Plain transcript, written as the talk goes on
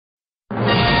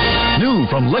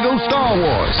from LEGO Star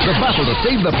Wars. The battle to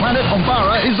save the planet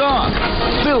Umbara is on.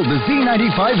 Build the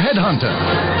Z-95 Headhunter.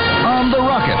 Arm the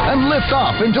rocket and lift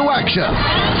off into action.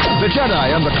 The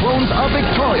Jedi and the clones are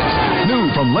victorious.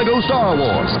 New from LEGO Star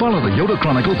Wars. Follow the Yoda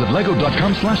Chronicles at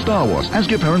lego.com/Star Wars. Ask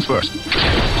your parents first.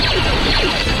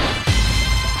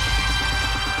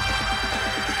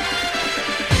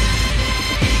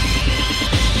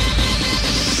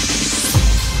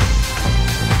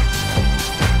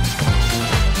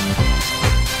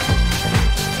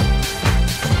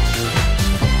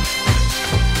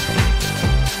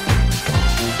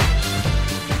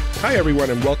 Hi, everyone,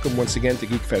 and welcome once again to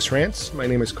Geekfest Rants. My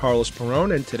name is Carlos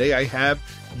Perron, and today I have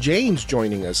James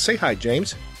joining us. Say hi,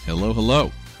 James. Hello,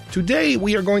 hello. Today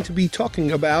we are going to be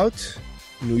talking about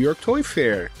New York Toy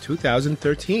Fair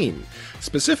 2013.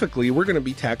 Specifically, we're going to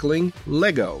be tackling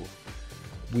LEGO.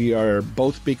 We are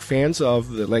both big fans of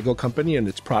the LEGO company and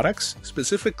its products.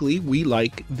 Specifically, we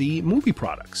like the movie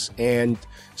products. And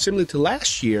similar to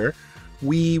last year,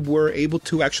 we were able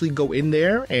to actually go in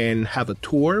there and have a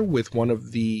tour with one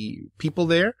of the people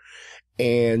there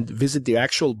and visit the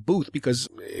actual booth. Because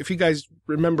if you guys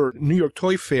remember New York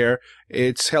Toy Fair,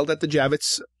 it's held at the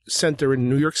Javits Center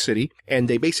in New York City, and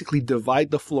they basically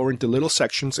divide the floor into little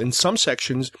sections. In some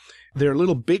sections, they're a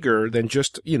little bigger than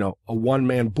just, a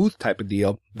one-man booth type of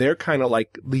deal. They're kind of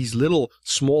like these little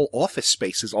small office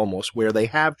spaces almost, where they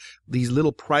have these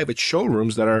little private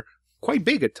showrooms that are quite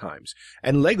big at times.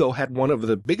 And LEGO had one of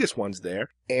the biggest ones there.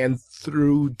 And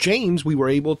through James, we were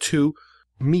able to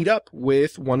meet up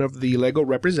with one of the LEGO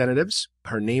representatives.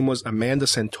 Her name was Amanda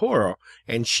Santoro,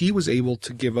 and she was able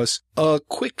to give us a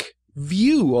quick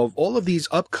view of all of these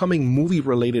upcoming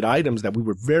movie-related items that we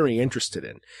were very interested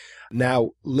in.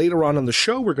 Now, later on the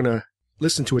show, we're going to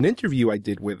listen to an interview I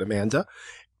did with Amanda.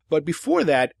 But before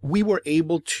that, we were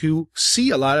able to see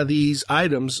a lot of these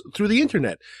items through the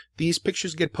internet. These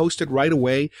pictures get posted right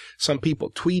away. Some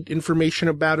people tweet information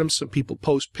about them. Some people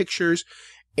post pictures.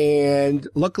 And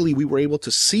luckily, we were able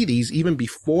to see these even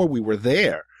before we were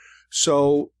there.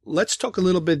 So let's talk a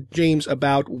little bit, James,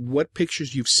 about what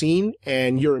pictures you've seen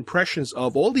and your impressions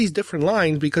of all these different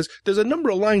lines, because there's a number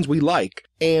of lines we like.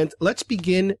 And let's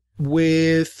begin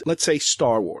with, let's say,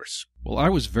 Star Wars. Well, I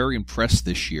was very impressed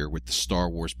this year with the Star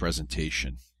Wars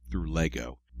presentation through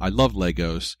LEGO. I love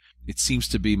Legos. It seems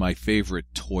to be my favorite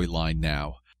toy line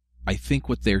now. I think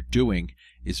what they're doing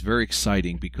is very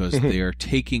exciting because they're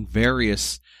taking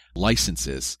various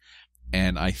licenses,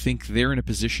 and I think they're in a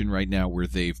position right now where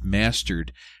they've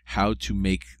mastered how to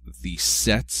make the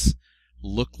sets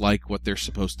look like what they're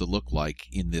supposed to look like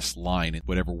in this line, in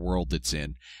whatever world it's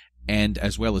in, and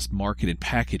as well as market and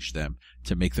package them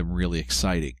to make them really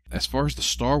exciting. As far as the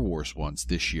Star Wars ones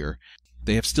this year,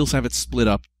 they still have it split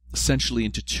up essentially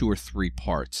into 2 or 3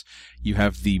 parts. You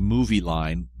have the movie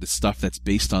line, the stuff that's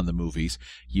based on the movies.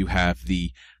 You have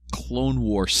the Clone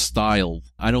Wars style.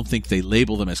 I don't think they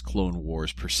label them as Clone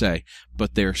Wars per se,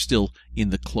 but they're still in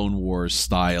the Clone Wars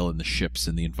style and the ships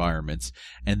and the environments.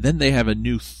 And then they have a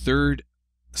new third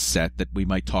set that we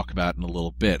might talk about in a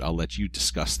little bit. I'll let you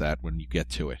discuss that when you get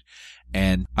to it.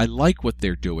 And I like what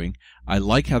they're doing. I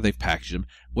like how they've packaged them.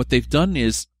 What they've done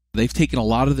is they've taken a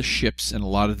lot of the ships and a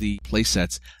lot of the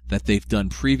playsets that they've done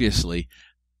previously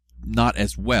not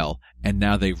as well, and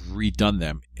now they've redone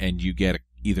them, and you get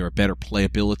either a better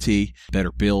playability,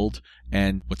 better build,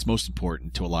 and what's most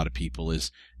important to a lot of people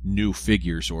is new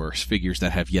figures or figures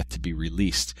that have yet to be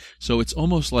released. So it's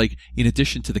almost like, in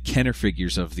addition to the Kenner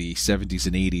figures of the 70s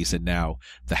and 80s and now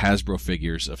the Hasbro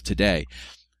figures of today,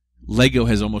 LEGO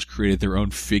has almost created their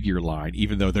own figure line,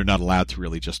 even though they're not allowed to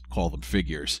really just call them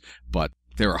figures. But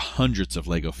there are hundreds of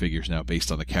LEGO figures now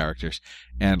based on the characters,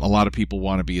 and a lot of people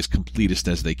want to be as completist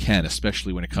as they can,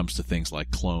 especially when it comes to things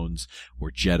like clones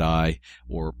or Jedi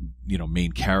or,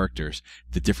 main characters,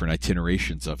 the different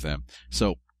itinerations of them.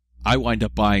 So I wind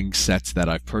up buying sets that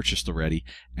I've purchased already,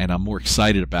 and I'm more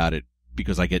excited about it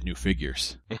because I get new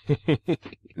figures.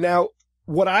 Now,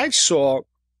 what I saw,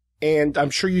 and I'm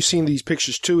sure you've seen these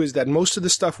pictures too, is that most of the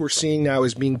stuff we're seeing now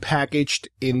is being packaged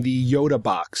in the Yoda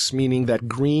box, meaning that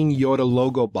green Yoda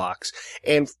logo box.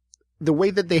 And the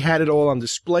way that they had it all on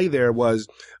display there was,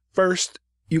 first,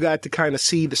 you got to kind of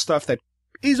see the stuff that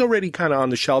is already kind of on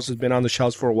the shelves, has been on the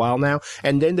shelves for a while now,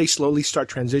 and then they slowly start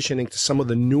transitioning to some of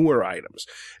the newer items.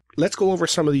 Let's go over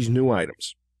some of these new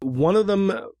items. One of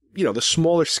them, the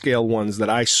smaller scale ones that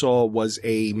I saw was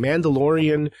a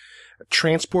Mandalorian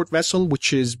transport vessel,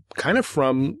 which is kind of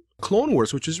from Clone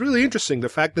Wars, which is really interesting. The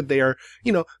fact that they are,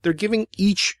 they're giving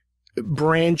each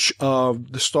branch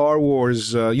of the Star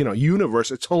Wars,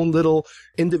 universe, its own little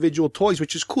individual toys,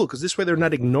 which is cool because this way they're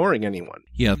not ignoring anyone.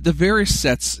 Yeah, the various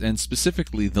sets, and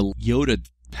specifically the Yoda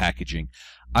packaging,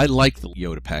 I like the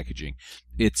Yoda packaging.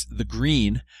 It's the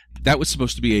green. That was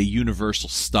supposed to be a universal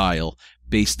style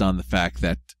based on the fact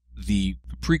that the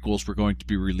prequels were going to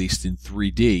be released in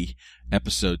 3D,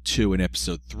 Episode 2 and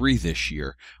Episode 3 this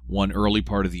year. One early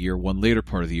part of the year, one later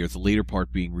part of the year, the later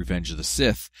part being Revenge of the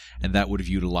Sith, and that would have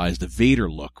utilized a Vader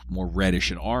look, more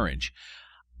reddish and orange.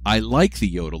 I like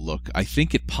the Yoda look. I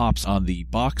think it pops on the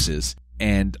boxes,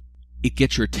 and it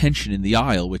gets your attention in the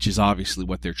aisle, which is obviously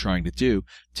what they're trying to do,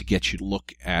 to get you to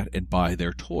look at and buy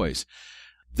their toys.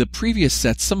 The previous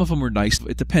sets, some of them were nice.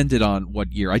 It depended on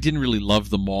what year. I didn't really love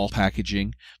the mall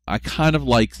packaging. I kind of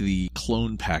like the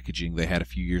clone packaging they had a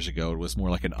few years ago. It was more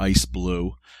like an ice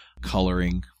blue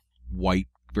coloring, white,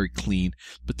 very clean.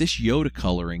 But this Yoda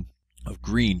coloring of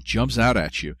green jumps out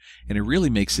at you, and it really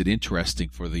makes it interesting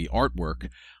for the artwork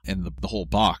and the whole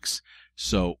box.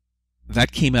 So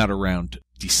that came out around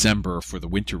December for the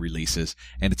winter releases,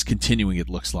 and it's continuing, it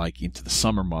looks like, into the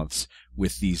summer months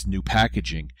with these new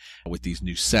packaging, with these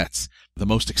new sets. The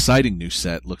most exciting new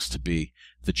set looks to be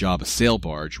the Jabba sail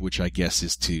barge, which I guess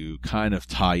is to kind of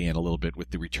tie in a little bit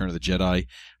with the Return of the Jedi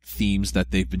themes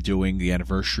that they've been doing, the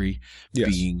anniversary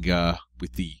being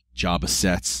with the Jabba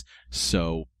sets.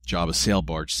 So Jabba sail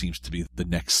barge seems to be the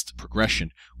next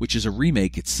progression, which is a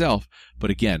remake itself,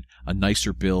 but again, a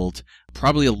nicer build,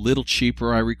 probably a little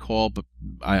cheaper, I recall, but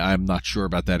I'm not sure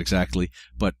about that exactly,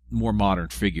 but more modern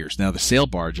figures. Now, the sail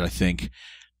barge, I think,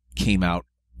 came out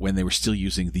when they were still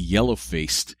using the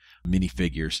yellow-faced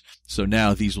minifigures, so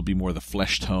now these will be more the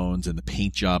flesh tones, and the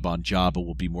paint job on Jabba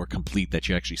will be more complete, that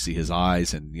you actually see his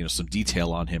eyes and some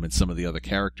detail on him and some of the other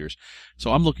characters.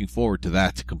 So I'm looking forward to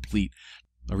that, to complete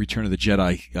a Return of the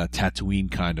Jedi Tatooine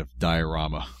kind of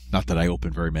diorama. Not that I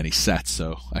open very many sets,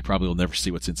 so I probably will never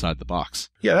see what's inside the box.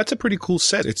 Yeah, that's a pretty cool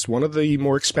set. It's one of the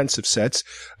more expensive sets,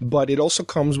 but it also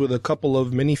comes with a couple of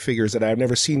minifigures that I've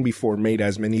never seen before made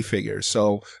as minifigures.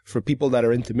 So for people that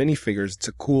are into minifigures, it's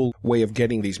a cool way of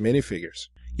getting these minifigures.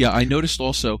 Yeah, I noticed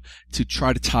also, to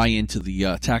try to tie into the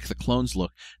Attack of the Clones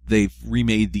look, they've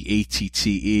remade the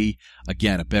ATTE.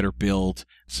 Again, a better build,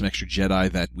 some extra Jedi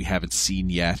that we haven't seen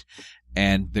yet.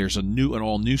 And there's an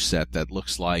all-new set that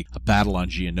looks like a Battle on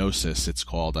Geonosis, it's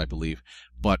called, I believe.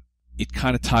 But it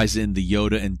kind of ties in the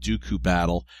Yoda and Dooku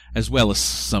battle, as well as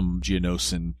some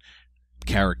Geonosian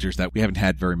characters that we haven't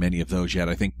had very many of those yet.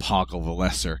 I think Poggle the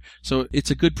Lesser. So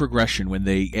it's a good progression when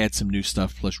they add some new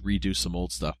stuff plus redo some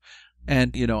old stuff.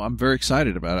 And, I'm very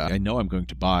excited about it. I know I'm going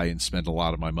to buy and spend a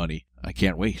lot of my money. I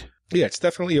can't wait. Yeah, it's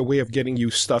definitely a way of getting you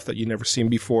stuff that you've never seen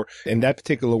before. And that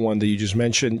particular one that you just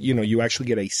mentioned, you actually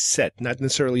get a set, not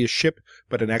necessarily a ship,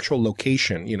 but an actual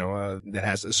location, that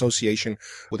has association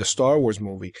with a Star Wars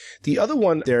movie. The other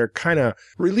one they're kind of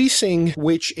releasing,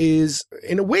 which is,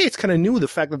 in a way, it's kind of new. The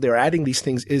fact that they're adding these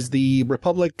things is the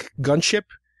Republic gunship.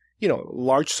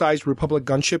 Large-sized Republic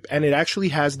gunship, and it actually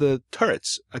has the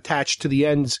turrets attached to the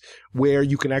ends where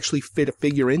you can actually fit a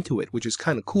figure into it, which is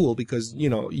kind of cool because,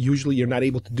 usually you're not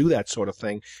able to do that sort of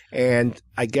thing. And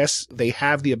I guess they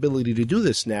have the ability to do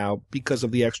this now because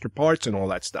of the extra parts and all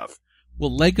that stuff.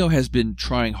 Well, LEGO has been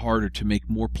trying harder to make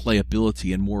more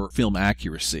playability and more film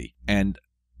accuracy, and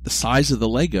the size of the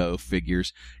LEGO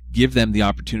figures give them the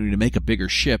opportunity to make a bigger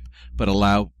ship, but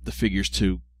allow the figures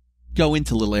to go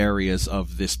into little areas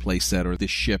of this playset or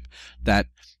this ship that,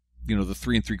 the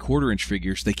 3 3/4-inch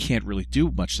figures, they can't really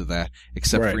do much of that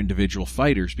except for individual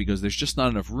fighters because there's just not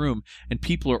enough room, and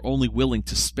people are only willing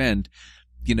to spend,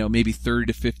 maybe $30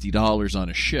 to $50 on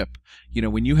a ship.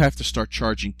 When you have to start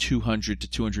charging $200 to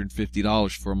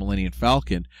 $250 for a Millennium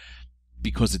Falcon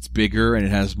because it's bigger and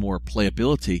it has more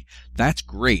playability, that's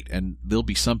great, and there'll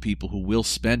be some people who will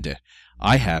spend it.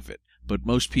 I have it, but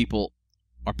most people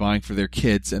are buying for their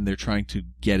kids, and they're trying to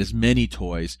get as many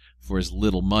toys for as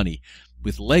little money.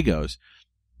 With Legos,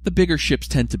 the bigger ships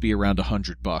tend to be around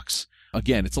 $100.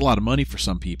 Again, it's a lot of money for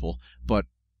some people, but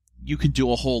you can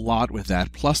do a whole lot with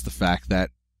that, plus the fact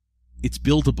that it's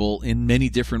buildable in many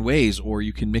different ways, or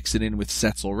you can mix it in with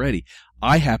sets already.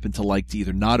 I happen to like to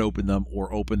either not open them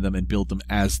or open them and build them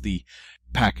as the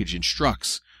package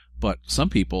instructs, but some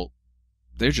people,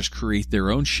 they just create their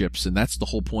own ships, and that's the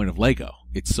whole point of Lego.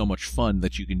 It's so much fun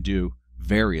that you can do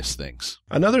various things.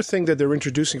 Another thing that they're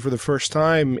introducing for the first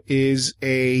time is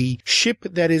a ship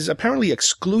that is apparently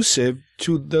exclusive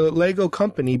to the Lego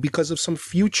company because of some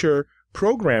future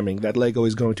programming that Lego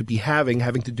is going to be having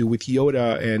to do with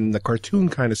Yoda and the cartoon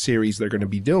kind of series they're going to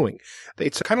be doing.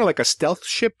 It's kind of like a stealth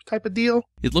ship type of deal.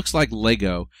 It looks like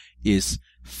Lego is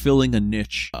filling a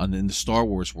niche in the Star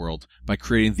Wars world by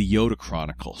creating the Yoda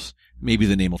Chronicles. Maybe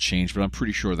the name will change, but I'm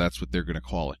pretty sure that's what they're going to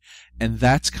call it. And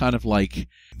that's kind of like,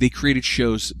 they created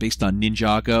shows based on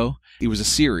Ninjago. It was a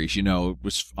series, it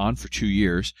was on for 2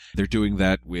 years. They're doing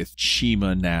that with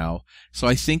Shima now. So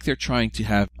I think they're trying to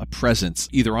have a presence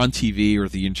either on TV or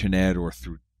the internet or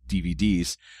through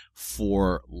DVDs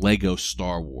for Lego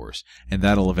Star Wars. And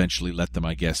that'll eventually let them,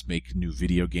 I guess, make new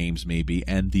video games maybe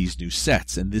and these new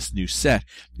sets. And this new set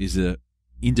is a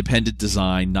independent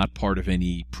design, not part of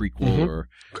any prequel or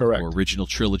original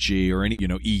trilogy or any,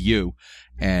 EU.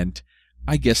 And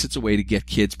I guess it's a way to get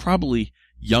kids, probably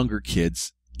younger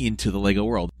kids, into the Lego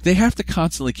world. They have to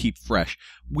constantly keep fresh.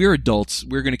 We're adults.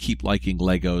 We're going to keep liking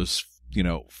Legos,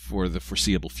 for the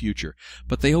foreseeable future.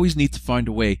 But they always need to find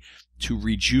a way to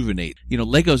rejuvenate.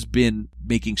 Lego's been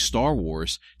making Star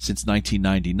Wars since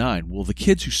 1999. Well, the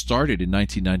kids who started in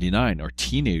 1999 are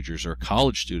teenagers or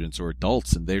college students or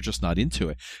adults, and they're just not into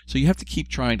it. So you have to keep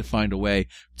trying to find a way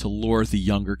to lure the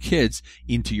younger kids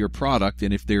into your product,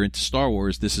 and if they're into Star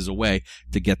Wars, this is a way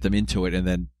to get them into it, and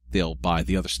then they'll buy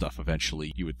the other stuff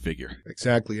eventually, you would figure.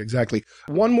 Exactly.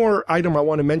 One more item I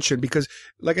want to mention, because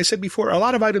like I said before, a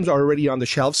lot of items are already on the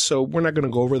shelves, so we're not going to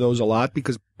go over those a lot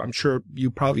because I'm sure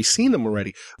you've probably seen them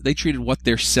already. They treated what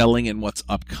they're selling and what's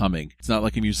upcoming. It's not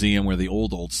like a museum where the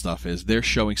old stuff is. They're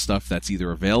showing stuff that's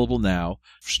either available now,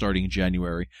 starting in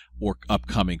January, or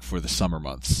upcoming for the summer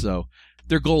months. So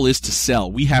their goal is to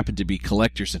sell. We happen to be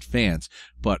collectors and fans,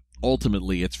 but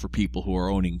ultimately it's for people who are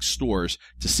owning stores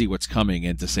to see what's coming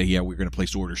and to say, yeah, we're going to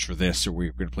place orders for this or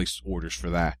we're going to place orders for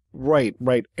that. Right.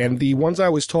 And the ones I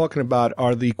was talking about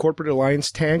are the Corporate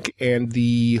Alliance tank and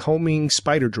the homing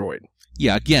spider droid.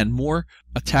 Yeah, again, more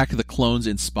Attack of the Clones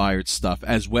inspired stuff,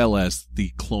 as well as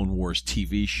the Clone Wars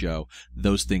TV show.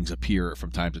 Those things appear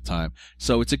from time to time.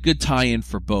 So it's a good tie-in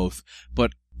for both,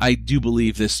 but I do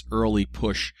believe this early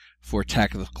push for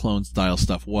Attack of the Clones style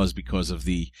stuff was because of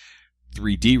the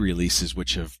 3D releases,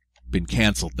 which have been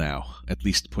canceled now, at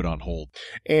least put on hold.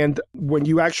 And when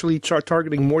you actually start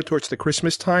targeting more towards the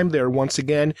Christmas time, there once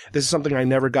again, this is something I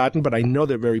never gotten, but I know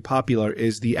they're very popular,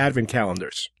 is the Advent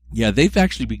calendars. Yeah, they've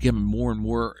actually become more and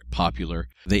more popular.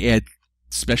 They add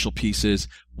special pieces.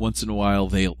 Once in a while,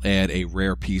 they'll add a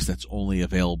rare piece that's only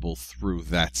available through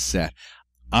that set.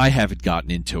 I haven't gotten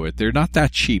into it. They're not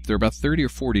that cheap. They're about $30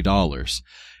 or $40.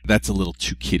 That's a little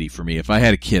too kiddie for me. If I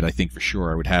had a kid, I think for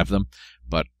sure I would have them,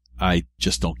 but I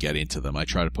just don't get into them. I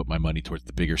try to put my money towards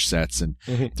the bigger sets, and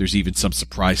there's even some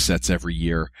surprise sets every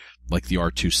year, like the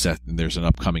R2 set, and there's an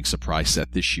upcoming surprise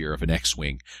set this year of an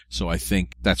X-Wing. So I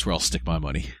think that's where I'll stick my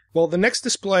money. Well, the next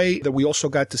display that we also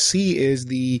got to see is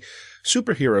the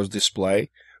superheroes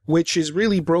display, which is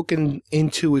really broken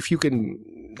into, if you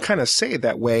can kind of say it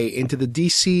that way, into the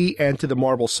DC and to the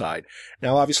Marvel side.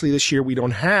 Now, obviously, this year we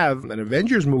don't have an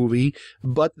Avengers movie,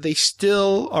 but they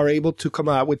still are able to come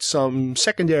out with some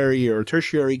secondary or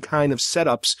tertiary kind of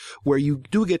setups where you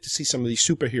do get to see some of these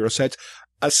superhero sets,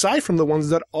 aside from the ones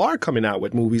that are coming out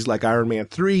with movies like Iron Man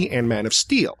 3 and Man of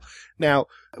Steel. Now,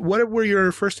 what were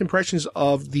your first impressions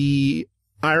of the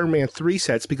Iron Man 3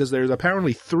 sets? Because there's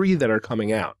apparently 3 that are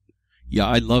coming out. Yeah,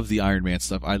 I love the Iron Man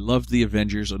stuff. I love the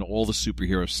Avengers and all the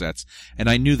superhero sets. And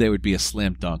I knew they would be a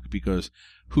slam dunk because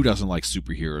who doesn't like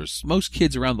superheroes? Most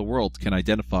kids around the world can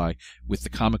identify with the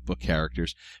comic book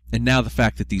characters. And now the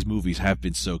fact that these movies have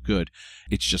been so good,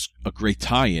 it's just a great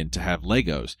tie-in to have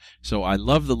Legos. So I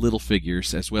love the little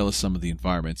figures as well as some of the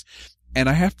environments. And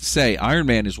I have to say, Iron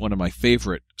Man is one of my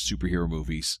favorite superhero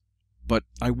movies. But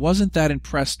I wasn't that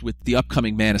impressed with the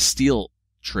upcoming Man of Steel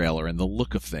trailer and the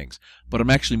look of things, but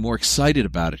I'm actually more excited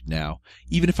about it now.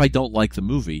 Even if I don't like the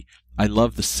movie, I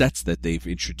love the sets that they've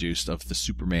introduced of the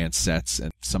Superman sets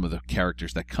and some of the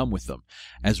characters that come with them,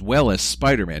 as well as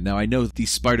Spider-Man. Now, I know that these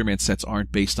Spider-Man sets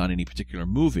aren't based on any particular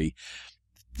movie.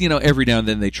 Every now and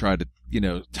then they try to,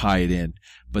 tie it in,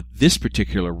 but this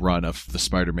particular run of the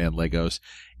Spider-Man Legos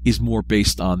is more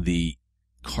based on the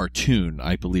cartoon.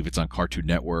 I believe it's on Cartoon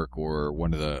Network or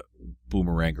one of the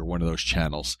Boomerang or one of those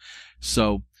channels.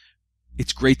 So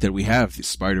it's great that we have the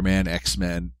Spider-Man,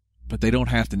 X-Men, but they don't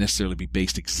have to necessarily be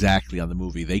based exactly on the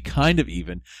movie. They kind of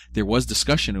even, there was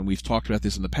discussion, and we've talked about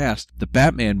this in the past, the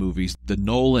Batman movies, the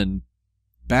Nolan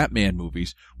Batman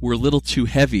movies, were a little too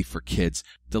heavy for kids.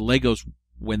 The Legos,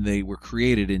 when they were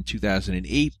created in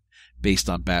 2008, based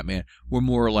on Batman, were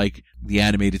more like the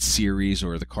animated series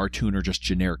or the cartoon or just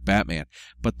generic Batman.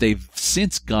 But they've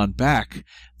since gone back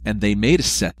and they made a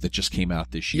set that just came out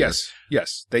this year.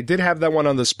 Yes. They did have that one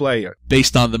on display.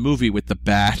 Based on the movie with the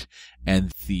bat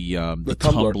and the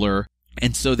tumbler.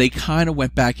 And so they kind of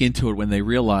went back into it when they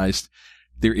realized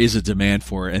there is a demand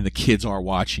for it and the kids are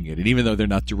watching it. And even though they're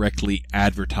not directly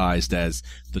advertised as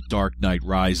The Dark Knight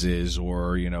Rises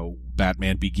or,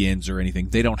 Batman Begins or anything,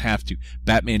 they don't have to.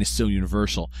 Batman is so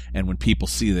universal, and when people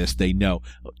see this, they know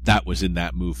that was in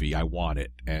that movie. I want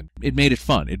it. And it made it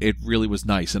fun. It really was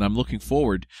nice. And I'm looking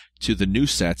forward to the new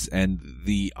sets, and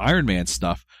the Iron Man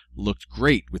stuff looked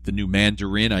great with the new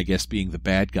Mandarin, I guess, being the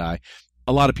bad guy.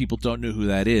 A lot of people don't know who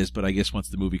that is, but I guess once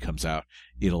the movie comes out,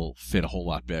 it'll fit a whole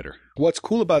lot better. What's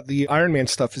cool about the Iron Man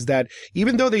stuff is that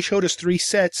even though they showed us 3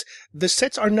 sets, the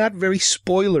sets are not very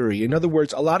spoilery. In other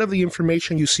words, a lot of the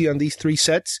information you see on these 3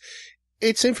 sets,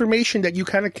 it's information that you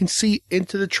kind of can see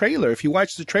into the trailer. If you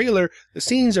watch the trailer, the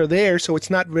scenes are there, so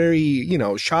it's not very,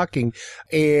 shocking.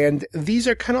 And these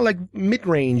are kind of like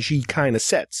mid-rangey kind of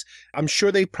sets. I'm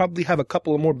sure they probably have a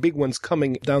couple of more big ones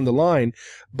coming down the line,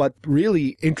 but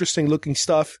really interesting looking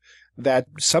stuff that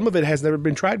some of it has never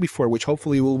been tried before, which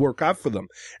hopefully will work out for them.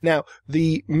 Now,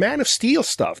 the Man of Steel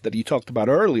stuff that you talked about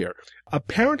earlier,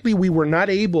 apparently we were not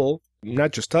able,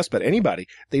 not just us, but anybody,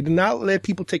 they did not let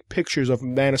people take pictures of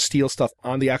Man of Steel stuff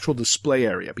on the actual display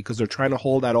area because they're trying to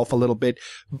hold that off a little bit.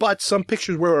 But some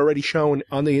pictures were already shown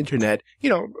on the internet,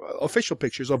 official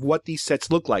pictures of what these sets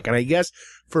look like. And I guess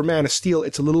for Man of Steel,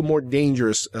 it's a little more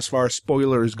dangerous as far as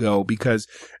spoilers go because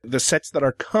the sets that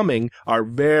are coming are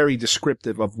very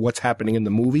descriptive of what's happening in the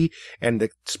movie and the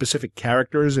specific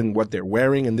characters and what they're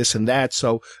wearing and this and that.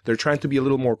 So they're trying to be a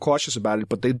little more cautious about it,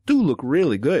 but they do look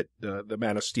really good, the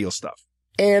Man of Steel stuff.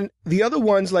 And the other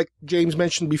ones, like James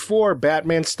mentioned before,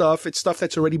 Batman stuff, it's stuff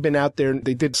that's already been out there.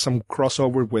 They did some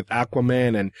crossover with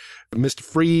Aquaman and Mr.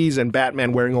 Freeze and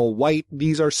Batman wearing all white.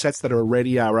 These are sets that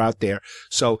already are out there.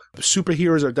 So the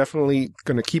superheroes are definitely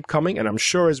going to keep coming. And I'm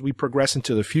sure as we progress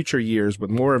into the future years with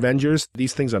more Avengers,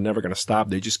 these things are never going to stop.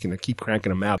 They're just going to keep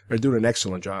cranking them out. They're doing an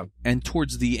excellent job. And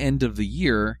towards the end of the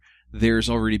year, there's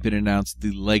already been announced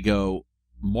the Lego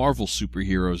Marvel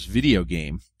Superheroes video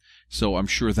game. So I'm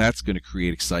sure that's going to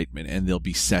create excitement, and there'll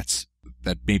be sets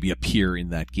that maybe appear in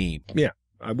that game. Yeah,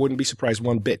 I wouldn't be surprised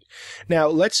one bit. Now,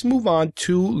 let's move on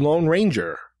to Lone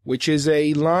Ranger, which is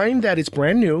a line that is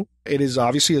brand new. It is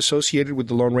obviously associated with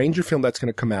the Lone Ranger film that's going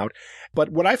to come out. But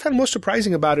what I found most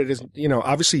surprising about it is,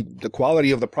 obviously the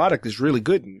quality of the product is really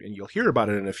good, and you'll hear about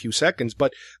it in a few seconds.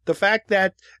 But the fact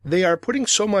that they are putting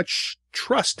so much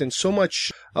trust and so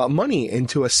much money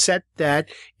into a set that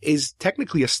is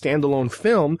technically a standalone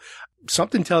film,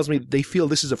 something tells me that they feel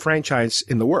this is a franchise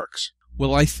in the works.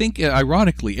 Well, I think,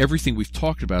 ironically, everything we've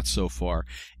talked about so far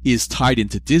is tied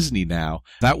into Disney now.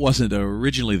 That wasn't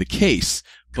originally the case,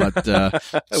 but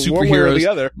superheroes, one way or the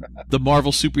other. The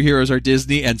Marvel superheroes are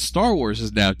Disney, and Star Wars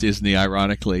is now Disney,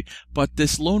 ironically. But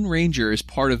this Lone Ranger is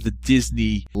part of the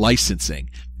Disney licensing,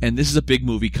 and this is a big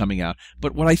movie coming out.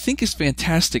 But what I think is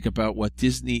fantastic about what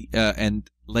Disney and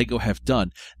Lego have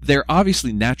done, they're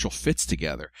obviously natural fits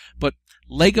together, but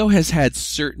Lego has had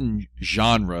certain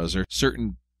genres or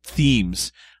certain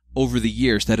themes over the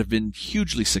years that have been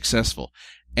hugely successful.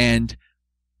 And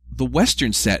the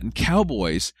Western set and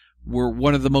cowboys were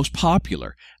one of the most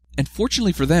popular. And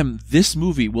fortunately for them, this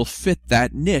movie will fit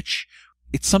that niche.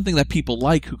 It's something that people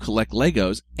like who collect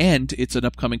Legos, and it's an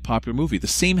upcoming popular movie. The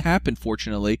same happened,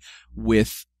 fortunately,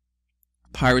 with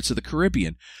Pirates of the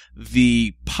Caribbean.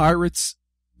 The Pirates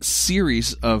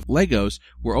series of Legos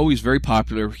were always very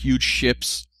popular, huge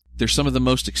ships. They're some of the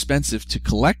most expensive to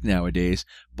collect nowadays,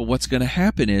 but what's going to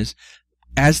happen is,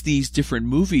 as these different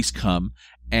movies come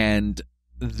and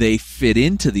they fit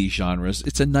into these genres,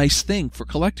 it's a nice thing for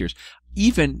collectors.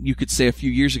 Even, you could say a few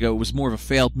years ago, it was more of a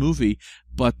failed movie,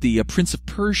 but the Prince of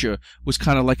Persia was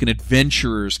kind of like an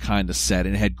adventurer's kind of set,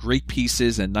 and it had great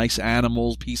pieces and nice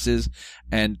animal pieces,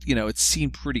 and, it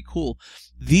seemed pretty cool.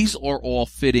 These are all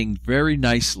fitting very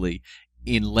nicely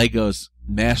in Lego's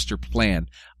master plan,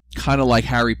 kind of like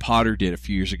Harry Potter did a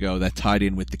few years ago, that tied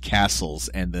in with the castles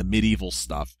and the medieval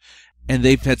stuff. And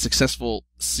they've had successful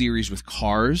series with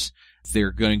cars.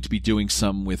 They're going to be doing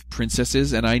some with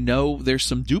princesses, and I know there's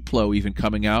some Duplo even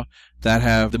coming out that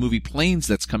have the movie Planes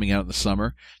that's coming out in the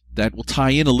summer that will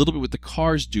tie in a little bit with the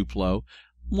Cars Duplo,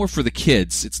 more for the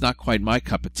kids. It's not quite my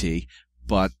cup of tea,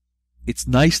 but it's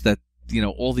nice that,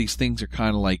 all these things are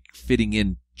kind of like fitting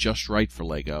in just right for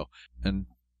Lego, and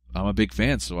I'm a big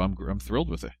fan, so I'm thrilled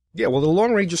with it. Yeah, well, the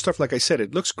Lone Ranger stuff, like I said,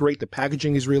 it looks great. The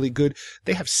packaging is really good.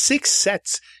 They have 6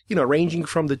 sets, ranging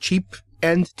from the cheap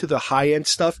end to the high-end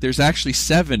stuff. There's actually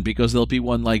 7 because there'll be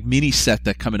one like mini set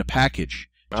that come in a package,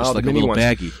 just like a little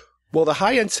baggie. Well, the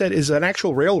high-end set is an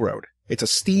actual railroad. It's a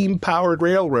steam-powered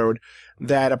railroad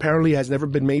that apparently has never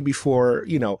been made before.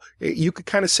 You could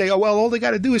kind of say, oh, well, all they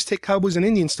got to do is take Cowboys and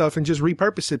Indian stuff and just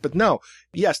repurpose it. But no,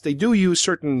 yes, they do use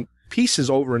certain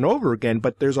pieces over and over again,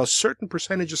 but there's a certain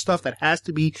percentage of stuff that has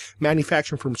to be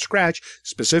manufactured from scratch,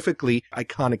 specifically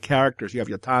iconic characters. You have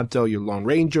your Tonto, your Lone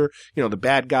Ranger, the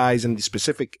bad guys and the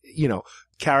specific,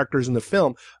 characters in the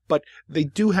film. But they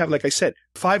do have, like I said,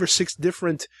 5 or 6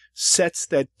 different sets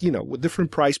that, with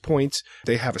different price points.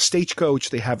 They have a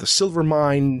stagecoach, they have the silver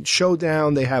mine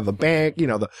showdown, they have the bank,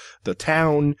 the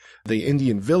town, the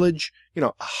Indian village,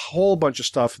 a whole bunch of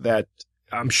stuff that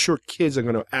I'm sure kids are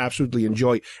going to absolutely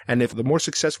enjoy. And if the more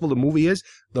successful the movie is,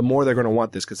 the more they're going to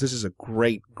want this, because this is a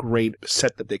great, great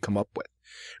set that they come up with.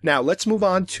 Now, let's move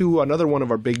on to another one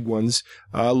of our big ones,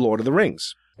 Lord of the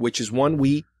Rings, which is one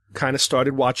we kind of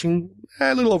started watching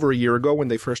a little over a year ago when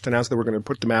they first announced that we're going to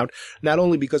put them out, not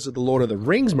only because of the Lord of the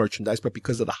Rings merchandise, but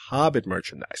because of the Hobbit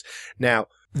merchandise. Now,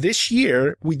 this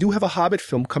year, we do have a Hobbit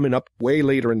film coming up way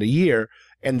later in the year,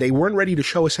 and they weren't ready to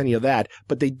show us any of that,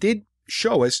 but they did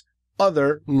show us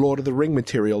other Lord of the Ring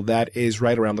material that is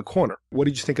right around the corner. What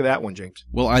did you think of that one, James?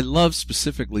 Well, I love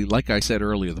specifically, like I said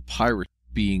earlier, the pirate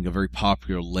being a very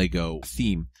popular Lego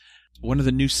theme. One of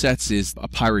the new sets is a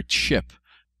pirate ship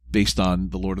based on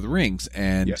the Lord of the Rings,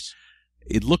 and yes,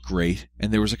 it looked great.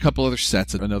 And there was a couple other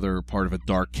sets, another part of a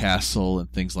dark castle and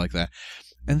things like that.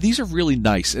 And these are really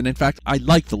nice. And in fact, I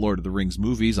like the Lord of the Rings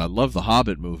movies. I love the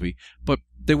Hobbit movie, but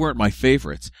they weren't my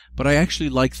favorites. But I actually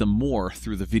like them more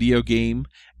through the video game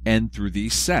and through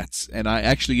these sets. And I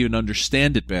actually even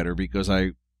understand it better because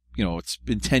it's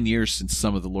been 10 years since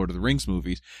some of the Lord of the Rings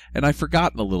movies, and I've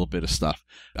forgotten a little bit of stuff.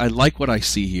 I like what I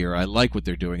see here. I like what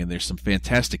they're doing, and there's some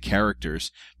fantastic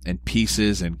characters and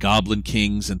pieces and goblin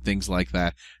kings and things like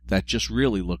that that just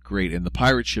really look great. And the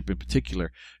pirate ship in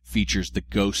particular features the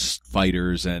ghost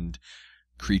fighters and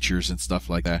creatures and stuff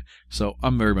like that. So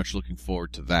I'm very much looking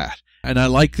forward to that. And I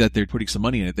like that they're putting some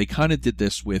money in it. They kind of did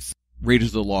this with Raiders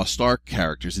of the Lost Ark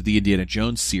characters, the Indiana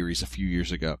Jones series a few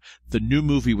years ago. The new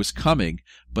movie was coming,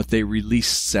 but they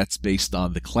released sets based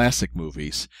on the classic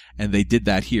movies, and they did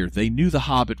that here. They knew The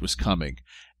Hobbit was coming,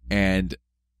 and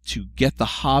to get the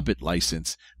Hobbit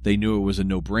license, they knew it was a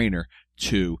no-brainer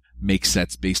to make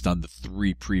sets based on the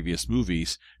 3 previous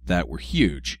movies that were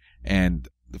huge. And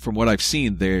from what I've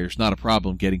seen, there's not a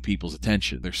problem getting people's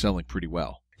attention. They're selling pretty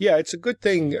well. Yeah, it's a good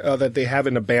thing that they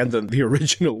haven't abandoned the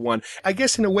original one. I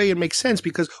guess in a way it makes sense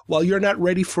because while you're not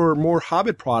ready for more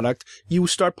Hobbit product, you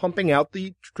start pumping out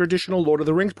the traditional Lord of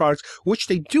the Rings products, which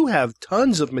they do have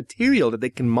tons of material that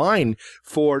they can mine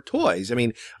for toys. I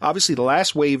mean, obviously the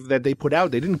last wave that they put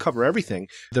out, they didn't cover everything.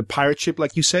 The pirate ship,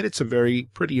 like you said, it's a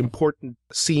pretty important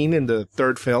scene in the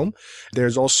 3rd film.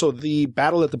 There's also the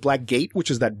battle at the Black Gate,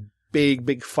 which is that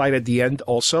big fight at the end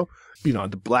also.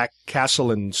 The Black Castle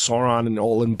and Sauron and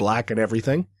all in black and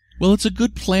everything. Well, it's a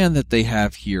good plan that they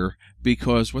have here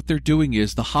because what they're doing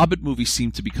is the Hobbit movies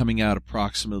seem to be coming out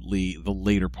approximately the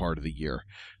later part of the year.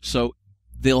 So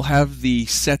they'll have the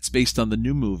sets based on the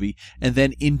new movie, and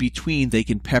then in between they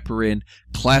can pepper in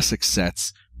classic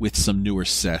sets with some newer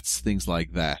sets, things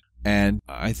like that. And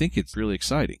I think it's really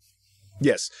exciting.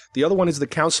 Yes. The other one is the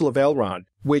Council of Elrond,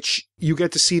 which you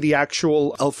get to see the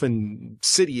actual elfin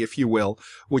city, if you will,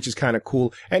 which is kind of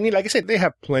cool. And like I said, they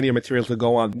have plenty of material to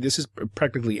go on. This is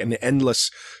practically an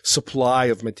endless supply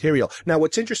of material. Now,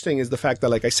 what's interesting is the fact that,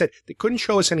 like I said, they couldn't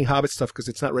show us any Hobbit stuff because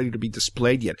it's not ready to be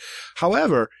displayed yet.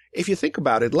 However, if you think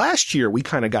about it, last year we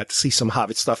kind of got to see some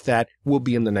Hobbit stuff that will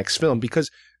be in the next film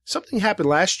because something happened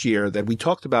last year that we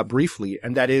talked about briefly,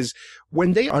 and that is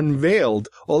when they unveiled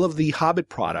all of the Hobbit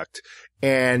product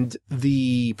and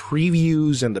the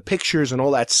previews and the pictures and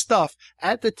all that stuff,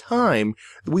 at the time,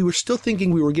 we were still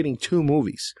thinking we were getting 2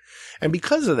 movies. And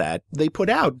because of that, they put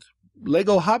out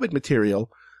Lego Hobbit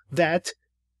material that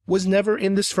was never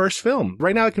in this first film.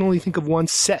 Right now, I can only think of one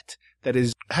set that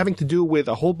is having to do with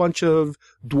a whole bunch of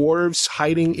dwarves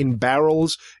hiding in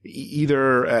barrels,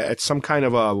 either at some kind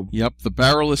of a... Yep, the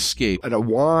barrel escape. At a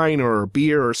wine or a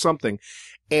beer or something.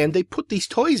 And they put these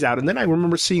toys out, and then I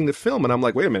remember seeing the film, and I'm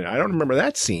like, wait a minute, I don't remember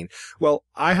that scene. Well,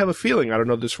 I have a feeling, I don't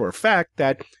know this for a fact,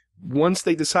 that once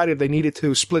they decided they needed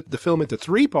to split the film into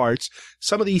 3 parts,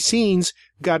 some of these scenes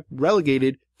got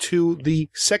relegated to the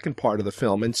second part of the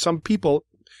film. And some people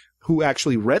who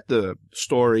actually read the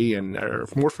story and are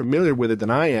more familiar with it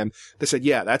than I am, they said,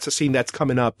 yeah, that's a scene that's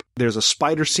coming up. There's a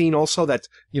spider scene also that,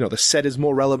 the set is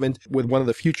more relevant with one of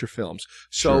the future films.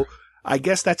 So, sure. I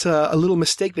guess that's a little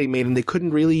mistake they made, and they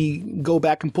couldn't really go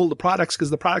back and pull the products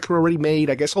because the products were already made.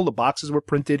 I guess all the boxes were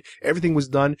printed. Everything was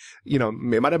done. You know,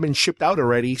 it might have been shipped out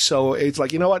already. So it's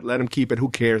like, you know what? Let them keep it. Who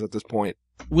cares at this point?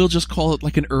 We'll just call it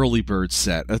like an early bird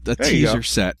set, a teaser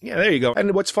set. Yeah, there you go.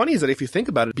 And what's funny is that if you think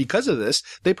about it, because of this,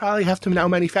 they probably have to now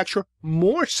manufacture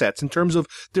more sets in terms of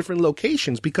different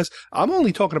locations, because I'm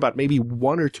only talking about maybe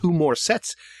 1 or 2 more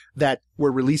sets that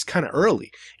were released kind of early.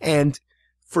 And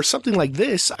for something like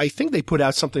this, I think they put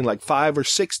out something like 5 or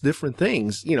 6 different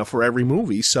things, you know, for every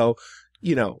movie. So,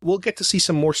 you know, we'll get to see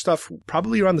some more stuff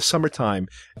probably around the summertime,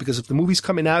 because if the movie's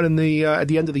coming out in the at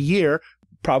the end of the year,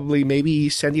 probably maybe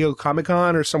San Diego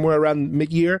Comic-Con or somewhere around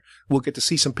mid-year, we'll get to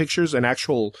see some pictures and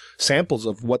actual samples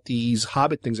of what these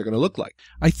Hobbit things are going to look like.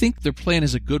 I think their plan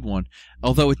is a good one,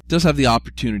 although it does have the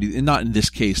opportunity, and not in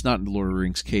this case, not in the Lord of the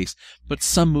Rings case, but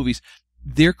some movies,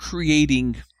 they're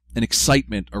creating an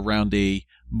excitement around a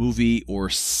movie or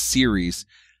series,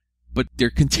 but they're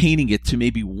containing it to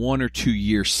maybe 1 or 2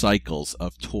 year cycles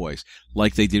of toys,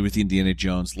 like they did with Indiana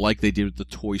Jones, like they did with the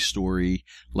Toy Story,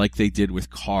 like they did with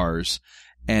Cars.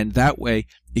 And that way,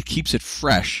 it keeps it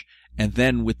fresh. And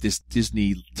then with this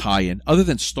Disney tie-in, other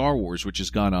than Star Wars, which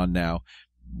has gone on now,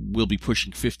 we'll be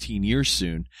pushing 15 years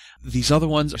soon. These other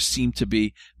ones seem to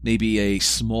be maybe a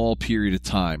small period of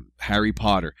time. Harry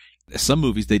Potter. Some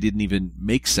movies they didn't even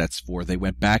make sets for. They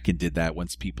went back and did that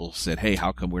once people said, hey,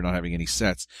 how come we're not having any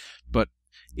sets? But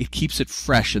it keeps it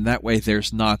fresh, and that way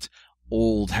there's not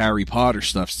old Harry Potter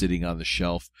stuff sitting on the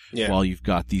shelf while you've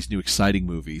got these new exciting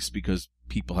movies, because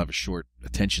people have a short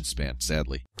attention span,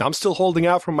 sadly. I'm still holding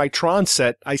out for my Tron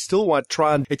set. I still want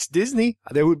Tron. It's Disney.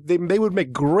 They would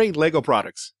make great Lego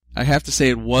products. I have to say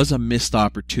it was a missed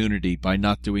opportunity by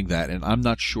not doing that, and I'm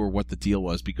not sure what the deal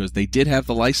was, because they did have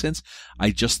the license.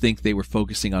 I just think they were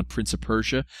focusing on Prince of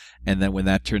Persia, and then when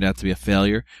that turned out to be a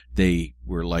failure, they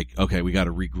were like, okay, we got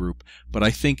to regroup. But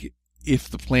I think if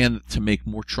the plan to make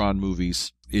more Tron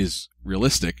movies is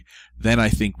realistic, then I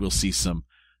think we'll see some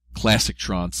classic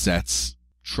Tron sets,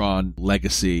 Tron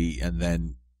Legacy, and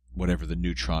then whatever the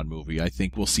new Tron movie. I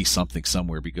think we'll see something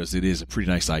somewhere, because it is a pretty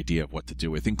nice idea of what to do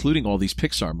with, including all these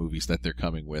Pixar movies that they're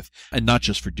coming with, and not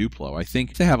just for Duplo. I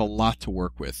think they have a lot to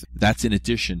work with. That's in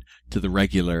addition to the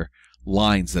regular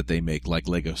lines that they make, like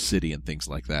Lego City and things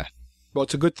like that. Well,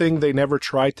 it's a good thing they never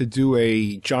tried to do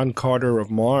a John Carter of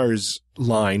Mars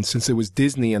line, since it was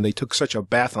Disney and they took such a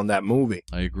bath on that movie.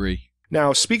 I agree.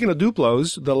 Now, speaking of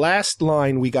Duplos, the last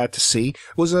line we got to see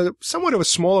was a somewhat of a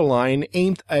smaller line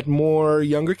aimed at more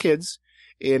younger kids,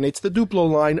 and it's the Duplo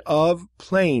line of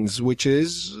planes, which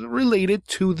is related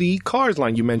to the Cars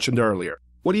line you mentioned earlier.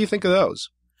 What do you think of those?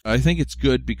 I think it's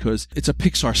good because it's a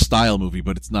Pixar-style movie,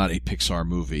 but it's not a Pixar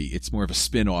movie. It's more of a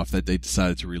spin-off that they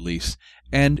decided to release,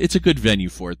 and it's a good venue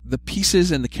for it. The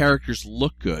pieces and the characters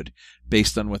look good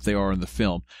based on what they are in the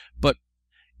film, but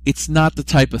it's not the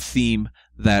type of theme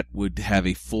that would have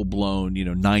a full-blown,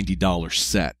 $90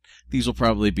 set. These will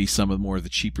probably be some of more of the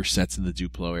cheaper sets in the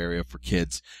Duplo area for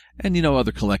kids, and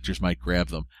other collectors might grab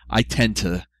them. I tend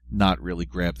to not really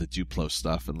grab the Duplo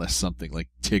stuff unless something like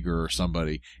Tigger or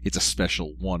somebody, it's a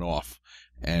special one-off.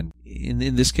 And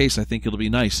in this case, I think it'll be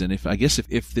nice. And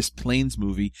if this Planes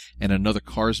movie and another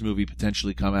Cars movie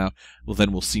potentially come out, well,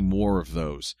 then we'll see more of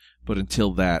those. But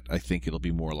until that, I think it'll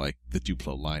be more like the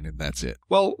Duplo line, and that's it.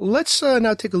 Well, let's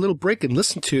now take a little break and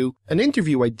listen to an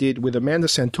interview I did with Amanda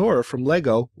Santora from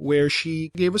Lego, where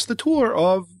she gave us the tour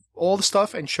of all the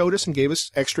stuff and showed us and gave us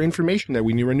extra information that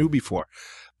we never knew before.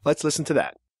 Let's listen to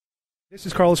that. This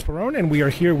is Carlos Perron, and we are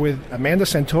here with Amanda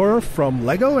Santora from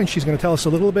Lego, and she's going to tell us a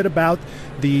little bit about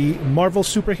the Marvel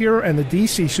superhero and the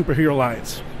DC superhero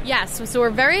lines. Yes, so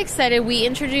we're very excited. We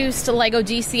introduced Lego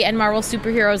DC and Marvel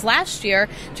superheroes last year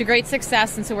to great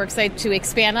success, and so we're excited to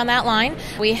expand on that line.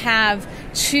 We have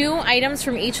 2 items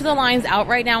from each of the lines out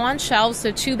right now on shelves,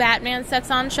 so 2 Batman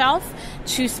sets on shelf,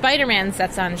 2 Spider-Man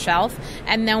sets on shelf,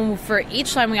 and then for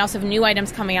each line we also have new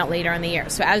items coming out later in the year.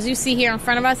 So as you see here in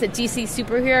front of us at DC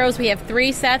Superheroes, we have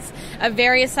 3 sets of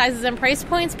various sizes and price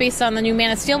points based on the new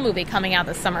Man of Steel movie coming out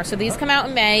this summer. So these come out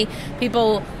in May.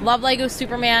 People love Lego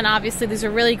Superman. Obviously, these are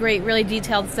really great, really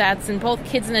detailed sets, and both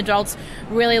kids and adults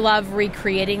really love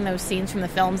recreating those scenes from the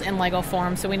films in Lego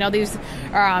form. So we know these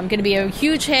are going to be a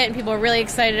huge hit, and people are really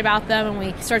excited about them, and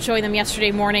we started showing them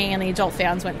yesterday morning, and the adult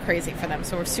fans went crazy for them.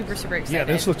 So we're super, super excited. Yeah,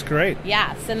 this looks great.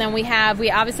 Yes, and then we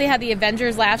obviously had the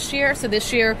Avengers last year, so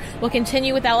this year we'll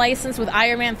continue with that license with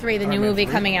Iron Man 3, the new movie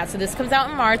coming out. So this comes out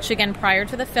in March, again, prior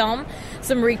to the film.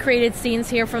 Some recreated scenes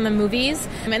here from the movies,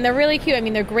 and they're really cute. I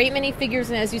mean, they're great minifigures,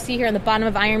 and as you see here on the bottom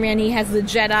of Iron Man, he has the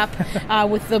jet up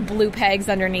with the blue pegs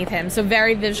underneath him. So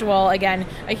very visual. Again,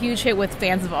 a huge hit with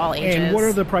fans of all ages. And what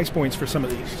are the price points for some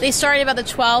of these? They start at about the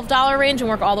 $12 range and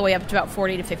work all the way up to about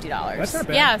 $40 to $50. That's not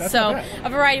bad. Yeah, That's so not bad. a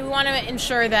variety. We want to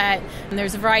ensure that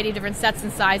there's a variety of different sets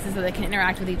and sizes so they can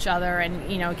interact with each other, and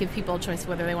give people a choice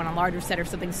whether they want a larger set or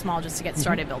something small just to get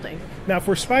started building. Now,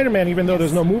 for Spider-Man, even though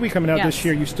there's no movie coming out this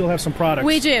year, you still have some products.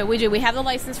 We do. We have the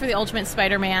license for the Ultimate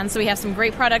Spider-Man, so we have some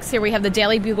great products here. We have the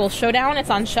Daily Bugle Showdown. It's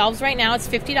on shelves right now. It's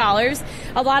 $50.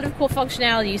 A lot of cool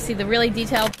functionality. You see the really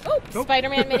detailed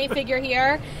Spider-Man minifigure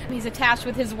here. He's attached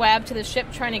with his web to the ship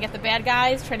trying to get the bad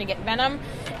guys, trying to get Venom.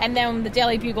 And then the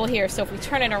Daily Bugle here. So if we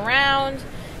turn it around,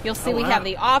 you'll see we have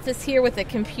the office here with the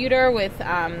computer with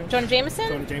Jonah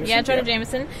Jameson. Jonah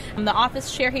Jameson. The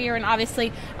office chair here, and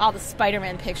obviously all the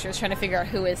Spider-Man pictures, trying to figure out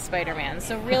who is Spider-Man.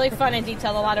 So really fun and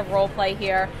detailed, a lot of role play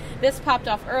here. This popped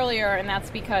off earlier, and that's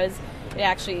because it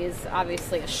actually is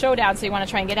obviously a showdown, so you want to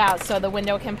try and get out. So the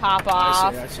window can pop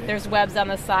off. I see. There's webs on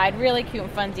the side. Really cute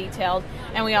and fun, detailed.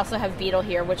 And we also have Beetle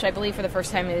here, which I believe for the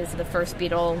first time is the first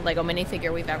Beetle Lego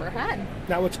minifigure we've ever had.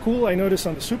 Now, what's cool, I noticed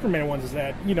on the Superman ones, is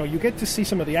that, you get to see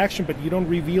some of the action, but you don't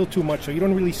reveal too much, so you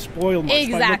don't really spoil much.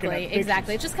 Exactly. It's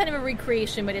just kind of a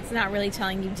recreation, but it's not really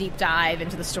telling you deep dive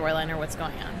into the storyline or what's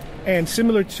going on. And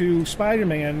similar to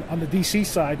Spider-Man, on the DC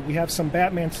side, we have some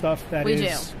Batman stuff that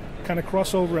is kind of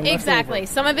crossover and exactly.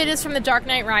 leftover. Some of it is from The Dark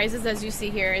Knight Rises, as you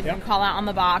see here. You can call out on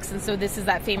the box. And so this is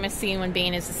that famous scene when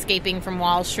Bane is escaping from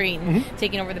Wall Street and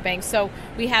taking over the bank. So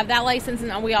we have that license,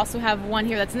 and we also have one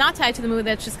here that's not tied to the movie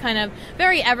that's just kind of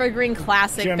very evergreen,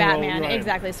 classic Batman. Right.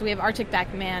 Exactly. So we have Arctic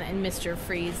Batman and Mr.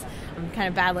 Freeze kind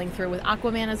of battling through with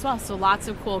Aquaman as well. So lots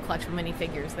of cool collection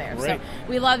minifigures there. Right. So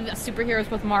we love superheroes,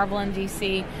 both Marvel and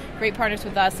DC. Great partners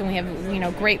with us, and we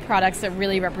have great products that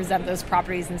really represent those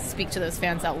properties and speak to those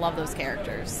fans that love those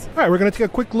characters. All right, we're going to take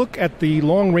a quick look at the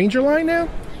Lone Ranger line now.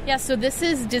 Yeah, so this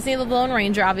is Disney The Lone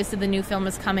Ranger. Obviously, the new film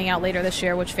is coming out later this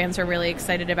year, which fans are really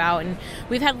excited about. And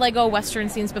we've had Lego Western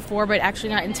scenes before, but actually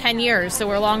not in 10 years. So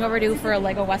we're long overdue for a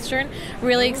Lego Western.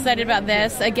 Really excited about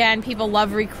this. Again, people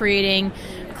love recreating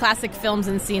classic films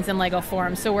and scenes in Lego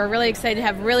form. So we're really excited to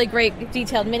have really great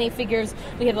detailed minifigures.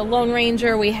 We have the Lone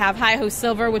Ranger, we have Hi-Ho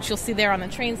Silver, which you'll see there on the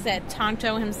train set,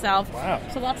 Tonto himself. Wow.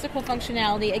 So lots of cool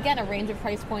functionality. Again, a range of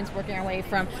price points working our way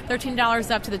from $13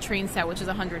 up to the train set, which is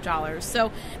 $100.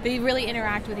 So they really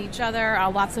interact with each other.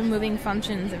 Lots of moving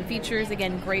functions and features.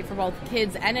 Again, great for both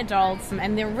kids and adults.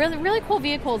 And they're really, really cool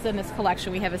vehicles in this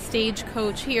collection. We have a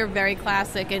stagecoach here, very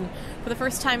classic, and for the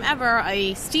first time ever,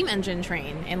 a steam engine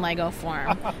train in Lego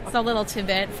form. It's a little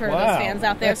tidbit for those fans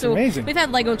out there. That's so amazing. We've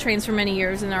had Lego trains for many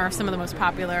years and are some of the most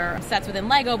popular sets within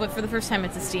Lego, but for the first time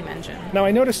it's a steam engine. Now,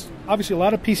 I noticed, obviously, a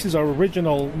lot of pieces are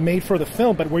original, made for the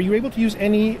film, but were you able to use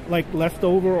any,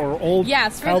 leftover or old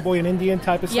cowboy and Indian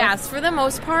type of stuff? Yes, for the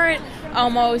most part,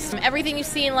 almost everything you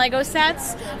see in Lego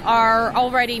sets are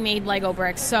already made Lego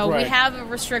bricks. So we have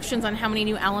restrictions on how many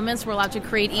new elements we're allowed to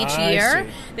create each year.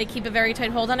 They keep a very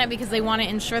tight hold on it because they want to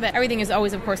ensure that everything is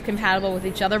always, of course, compatible with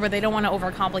each other, but they don't want to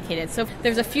overcomplicate it. So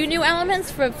there's a few new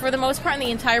elements. For the most part in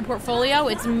the entire portfolio,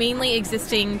 it's mainly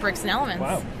existing bricks and elements.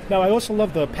 Wow. Now, I also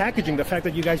love the packaging, the fact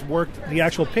that you guys worked the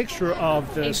actual picture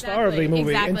of the star of the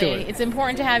movie into it. It's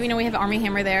important to have, we have Armie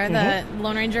Hammer there, the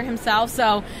Lone Ranger himself,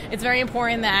 so it's very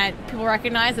important that people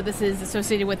recognize that this is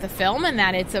associated with the film and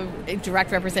that it's a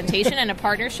direct representation and a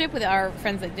partnership with our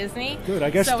friends at Disney. Good. I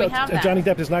guess so Johnny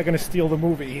Depp is not going to steal the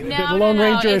movie. No, the Lone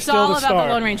Ranger is still the star. It's all about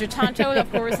the Lone Ranger. Tonto,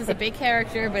 of course, is a big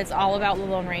character, but it's all about the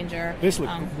Lone Ranger. This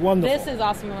looks wonderful. This is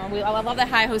awesome. I love the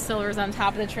Hi-Ho Silver's on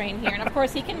top of the train here, and of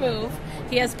course he can move.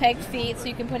 He has pegged feet, so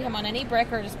you can put him on any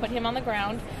brick or just put him on the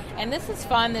ground. And this is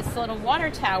fun, this little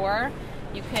water tower.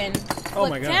 You can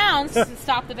flip down to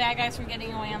stop the bad guys from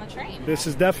getting away on the train. This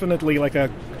is definitely like a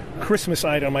Christmas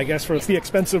item, I guess, for the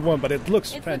expensive one, but it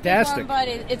looks fantastic. It's a big one,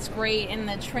 but it's great, and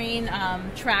the train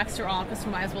tracks are all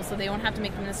customizable, so they don't have to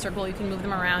make them in a circle. You can move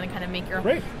them around and kind of make your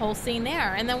whole scene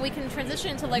there. And then we can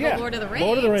transition into Lego Lord of the Rings.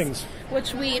 Lord of the Rings.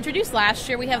 Which we introduced last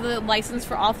year. We have the license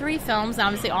for all 3 films.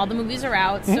 Obviously, all the movies are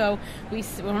out, so we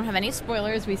don't have any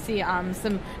spoilers. We see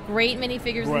some great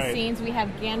minifigures and scenes. We have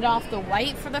Gandalf the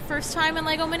White for the first time in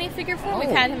Lego minifigure form. We've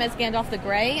had him as Gandalf the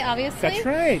Gray, obviously. That's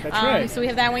right. So we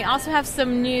have that. And we also have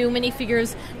some new new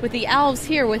minifigures with the elves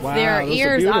here with their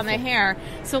ears on their hair.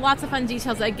 So lots of fun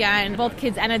details. Again, both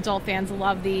kids and adult fans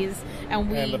love these. And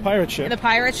the pirate ship. The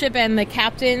pirate ship and the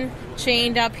captain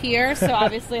chained up here. So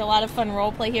obviously a lot of fun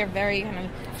role play here. Very kind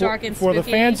of dark and spooky. For the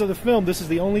fans of the film, this is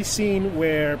the only scene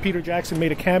where Peter Jackson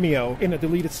made a cameo in a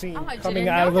deleted scene coming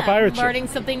out of the pirate ship. Learning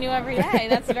something new every day.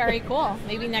 That's very cool.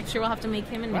 Maybe next year we'll have to make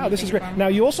him in. Wow, this is great. Now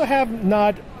you also have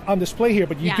not on display here,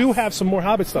 but you do have some more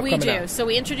Hobbit stuff coming out. We do. So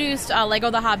we introduced Lego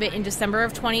The Hobbit in December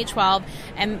of 2012,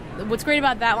 and what's great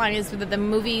about that line is that the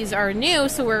movies are new,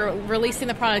 so we're releasing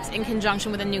the products in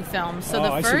conjunction with a new film. So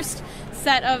the first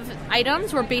set of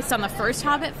items were based on the first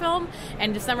Hobbit film,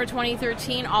 and December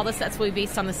 2013, all the sets will be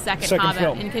based on the second Hobbit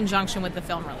film in conjunction with the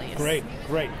film release.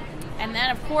 Great. And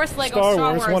then, of course, Lego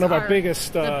Star Wars, one of our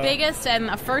biggest... the biggest and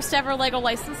the first ever Lego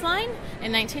license line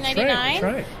in 1999. That's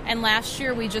right. And last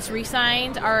year, we just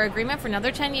re-signed our agreement for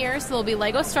another 10 years. So there'll be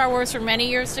Lego Star Wars for many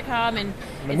years to come. And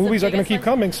the movies are going to keep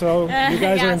coming, so you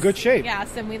guys are in good shape.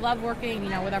 Yes, and we love working,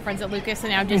 with our friends at Lucas and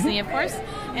now Disney, of course.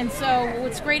 And so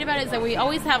what's great about it is that we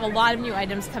always have a lot of new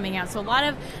items coming out. So a lot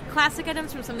of classic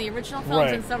items from some of the original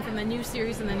films and some from the new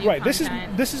series and the new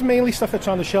content. This is mainly stuff that's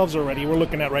on the shelves already. We're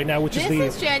looking at right now, which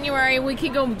is January. We'll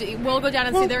go down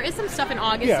and see. There is some stuff in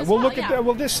August. Yeah, we'll look at that.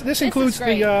 Well, this includes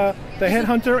the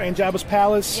Headhunter and Jabba's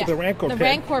Palace, the Rancor Pit. The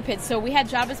Rancor Pit. So we had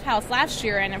Jabba's Palace last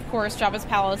year, and of course, Jabba's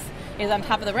Palace is on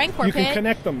top of the Rancor Pit. You can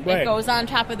connect them, right? It goes on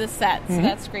top of the set, so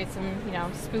that's great. Some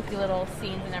spooky little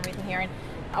scenes and everything here. And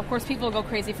of course, people go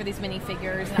crazy for these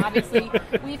minifigures, and obviously,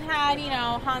 we've had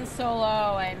Han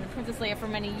Solo and Princess Leia for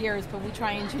many years, but we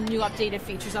try and do new updated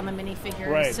features on the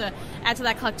minifigures to add to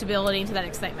that collectability and to that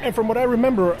excitement. And from what I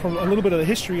remember from a little bit of the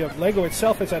history of Lego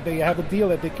itself, is that they have a deal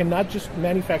that they cannot just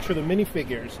manufacture the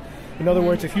minifigures. In other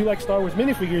words, if you like Star Wars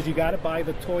minifigures, you got to buy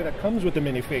the toy that comes with the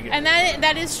minifigure. And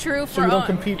that is true for so you don't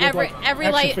compete with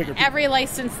every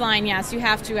licensed line. Yes, you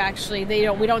have to actually.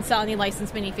 We don't sell any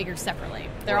licensed minifigures separately.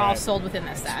 They're all sold within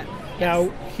this set. Now,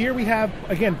 here we have,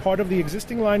 again, part of the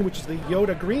existing line, which is the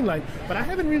Yoda green line, but I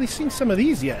haven't really seen some of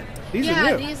these yet. These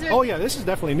are new. This is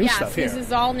definitely new stuff here. Yes, this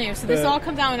is all new. So this all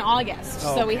comes out in August.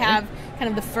 So we have kind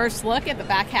of the first look at the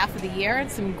back half of the year, and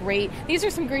these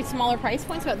are some great smaller price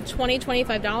points, about the $20,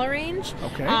 $25 range.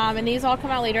 Okay. And these all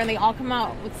come out later, and they all come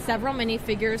out with several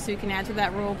minifigures, so you can add to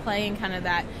that role play and kind of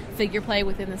that figure play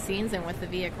within the scenes and with the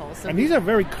vehicles. So and these are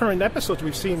very current episodes.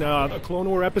 We've seen the Clone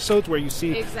War episodes where you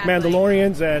see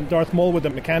Mandalorians and Darth Maul with the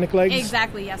mechanic legs.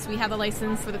 Exactly, yes. We have a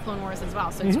license for the Clone Wars as well,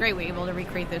 so it's great we're able to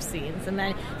recreate those scenes. And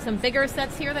then some bigger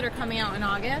sets here that are coming out in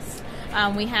August.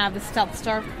 We have the Stealth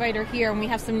Starfighter here, and we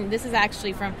have this is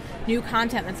actually from new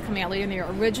content that's coming out later in the year,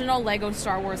 original Lego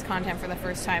Star Wars content for the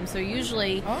first time. So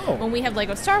usually when we have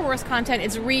Lego Star Wars content,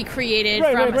 it's recreated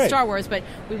from Star Wars, but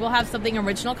we will have something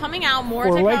original coming out, more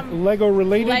to come. Lego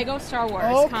related? Lego Star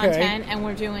Wars content, and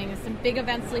we're doing some big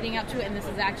events leading up to it, and this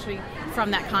is actually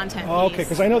from that content piece. Okay,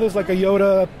 because I know there's like a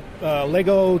Yoda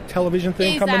Lego television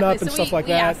thing coming up and stuff like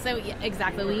that.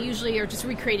 Exactly. We usually are just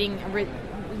recreating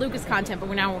Lucas content, but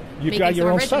we're now You've making got your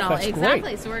some own original. stuff. That's exactly.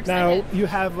 Great. So we're excited. Now you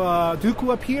have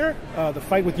Dooku up here, the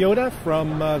fight with Yoda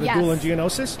from the Duel in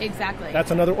Geonosis. Exactly.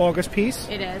 That's another August piece.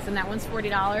 It is, and that one's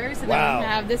 $40. And then we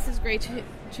have this is great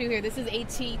too here. This is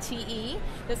ATTE.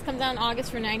 This comes out in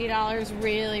August for $90.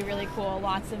 Really, really cool.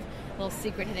 Lots of little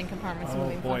secret hidden compartments.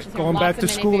 Going back to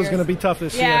school is going to be tough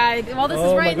this year. Yeah, well, this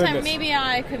is right in time. Maybe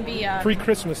it could be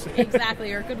pre-Christmas.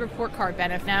 Exactly, or a good report card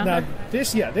benefit now. Now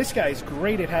this guy is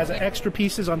great. It has extra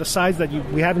pieces on the sides that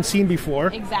we haven't seen before.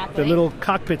 Exactly. The little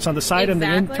cockpits on the side and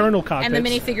the internal cockpits. And the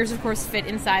minifigures, of course, fit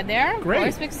inside there. Great.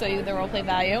 Of course, so you the role play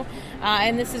value.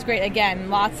 And this is great. Again,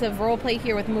 lots of role play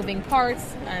here with moving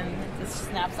parts, and this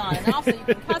snaps on and off, so you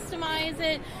can customize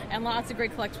it, and lots of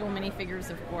great collectible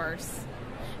minifigures, of course.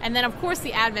 And then, of course,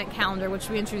 the Advent calendar, which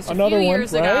we introduced a few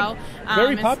years ago.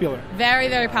 Very popular. Very,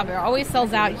 very popular. Always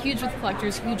sells out. Huge with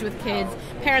collectors, huge with kids.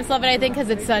 Parents love it, I think,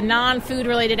 because it's a non-food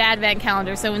related Advent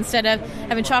calendar. So instead of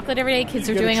having chocolate every day, kids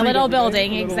are doing a little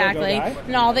building. Exactly.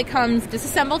 And all of it comes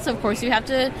disassembled. So, of course, you have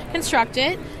to construct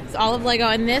it. It's all of Lego.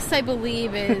 And this, I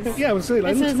believe, is...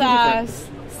 This is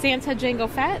Santa Jango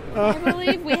Fett, I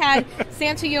believe. We had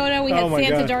Santa Yoda, we had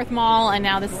Santa Darth Maul, and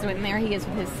now this is when there he is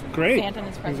with his Santa and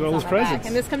his presents on the back.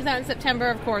 And this comes out in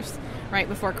September, of course, right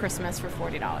before Christmas for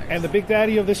 $40. And the big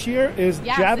daddy of this year is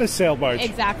Jabba's sail barge.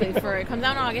 Exactly. It comes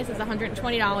out in August. It's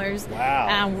 $120. Wow.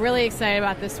 I'm really excited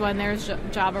about this one. There's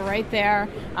Jabba right there.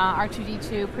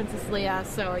 R2-D2, Princess Leia.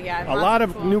 So, yeah. A lot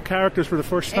of new characters for the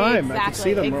first time. Exactly. I can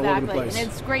see them all over the place. And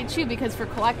it's great, too, because for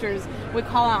collectors, we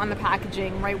call out on the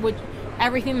packaging, right,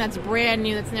 everything that's brand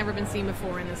new that's never been seen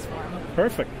before in this form.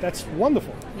 Perfect. That's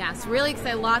wonderful. Yes, really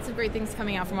excited. Lots of great things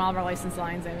coming out from all of our licensed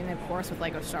lines. I mean, of course, with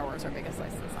Lego Star Wars, our biggest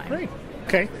licensed line. Great.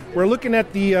 Okay, we're looking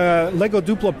at the Lego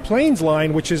Duplo Planes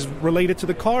line, which is related to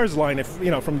the Cars line,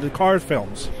 from the Cars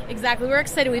films. Exactly. We're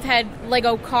excited. We've had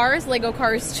Lego Cars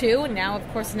 2, and now, of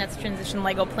course, the next transition,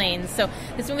 Lego Planes. So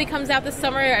this movie comes out this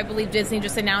summer. I believe Disney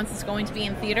just announced it's going to be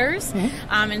in theaters.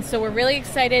 Mm-hmm. And so we're really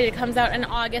excited. It comes out in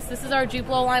August. This is our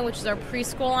Duplo line, which is our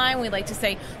preschool line. We like to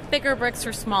say bigger bricks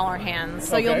for smaller hands.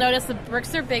 So You'll notice the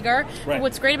bricks are bigger. Right.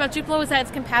 What's great about Duplo is that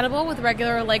it's compatible with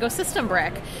regular Lego system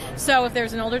brick. So if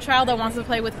there's an older child that wants to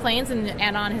play with planes and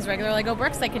add on his regular Lego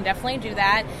bricks, they can definitely do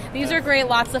that. These are great.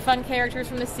 Lots of fun characters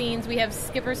from the scenes. We have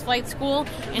Skipper's Flight School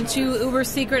and 2 uber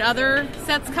secret other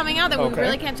sets coming out that we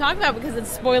really can't talk about because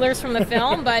it's spoilers from the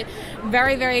film, but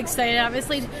very, very excited.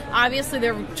 Obviously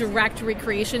they're direct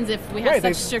recreations if we have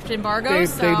such strict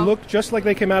embargoes. They look just like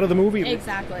they came out of the movie.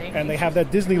 Exactly. And they have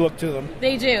that Disney look to them.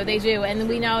 They do. And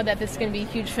we know that this is going to be a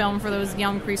huge film for those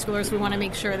young preschoolers. We want to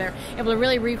make sure they're able to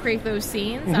really recreate those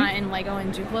scenes in Lego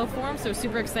and Duplo form. So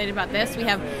super excited about this. We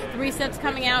have 3 sets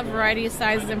coming out, variety of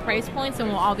sizes and price points, and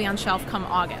we'll all be on shelf come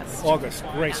August.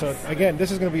 Great. Yes. So again, this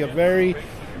is going to be a very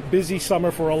busy summer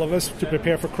for all of us to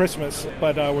prepare for Christmas,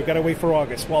 but we've got to wait for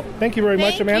August. Well, thank you very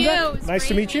much, Amanda. Nice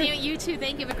to meet you. You too.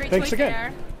 Thank you. Have a great Thanks toy again.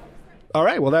 fair. All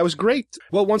right, well, that was great.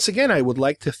 Well, once again, I would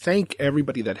like to thank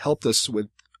everybody that helped us with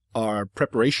our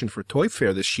preparation for Toy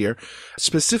Fair this year,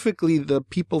 specifically the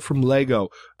people from Lego.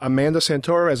 Amanda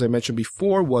Santoro, as I mentioned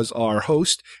before, was our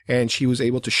host, and she was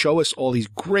able to show us all these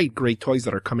great, great toys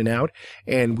that are coming out,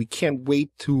 and we can't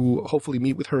wait to hopefully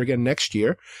meet with her again next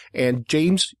year. And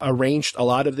James arranged a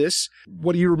lot of this.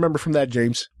 What do you remember from that,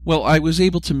 James? Well, I was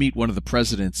able to meet one of the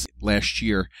presidents last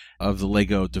year of the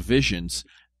Lego divisions,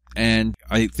 and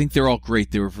I think they're all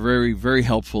great. They were very, very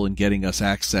helpful in getting us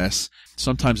access.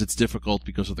 Sometimes it's difficult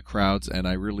because of the crowds, and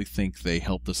I really think they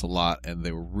helped us a lot, and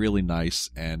they were really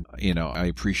nice, and, I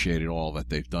appreciated all that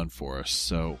they've done for us.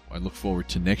 So I look forward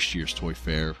to next year's Toy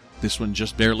Fair. This one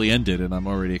just barely ended, and I'm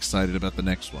already excited about the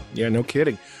next one. Yeah, no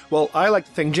kidding. Well, I'd like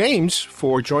to thank James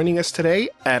for joining us today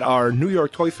at our New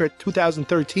York Toy Fair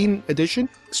 2013 edition,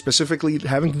 specifically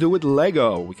having to do with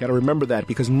Lego. We got to remember that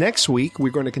because next week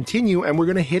we're going to continue and we're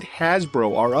going to hit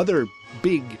Hasbro, our other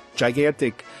big,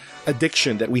 gigantic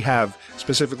addiction that we have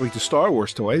specifically to Star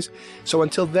Wars toys. So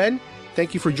until then,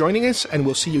 thank you for joining us, and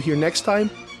we'll see you here next time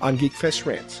on Geekfest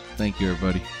Rants. Thank you,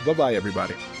 everybody. Bye-bye,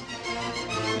 everybody.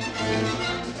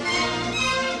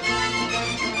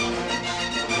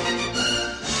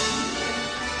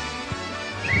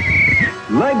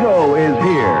 Lego is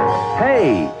here.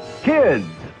 Hey, kids,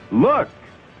 look.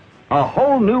 A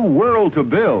whole new world to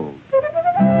build.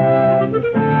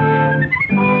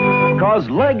 'Cause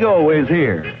Lego is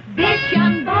here. This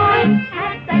young boy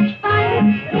had such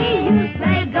fun. He used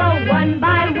Lego one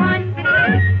by one.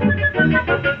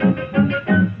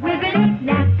 With a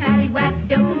knick-knack, paddywhack,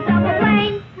 don't double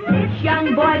plane. This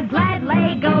young boy glad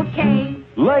Lego came.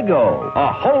 Lego,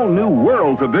 a whole new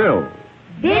world to build.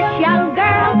 This young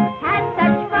girl had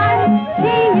such fun.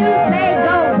 She used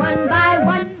Lego one by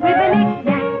one. With a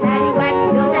knick-knack,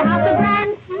 paddywhack, built a house of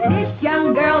grand. This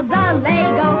young girl's a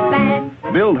Lego fan.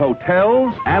 Build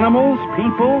hotels, animals,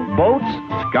 people, boats,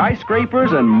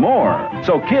 skyscrapers, and more.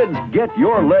 So kids, get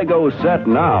your Lego set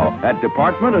now at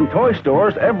department and toy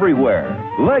stores everywhere.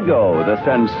 Lego, the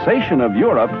sensation of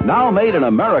Europe, now made in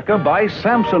America by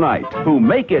Samsonite, who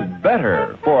make it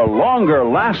better for longer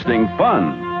lasting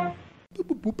fun.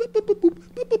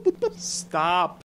 Stop.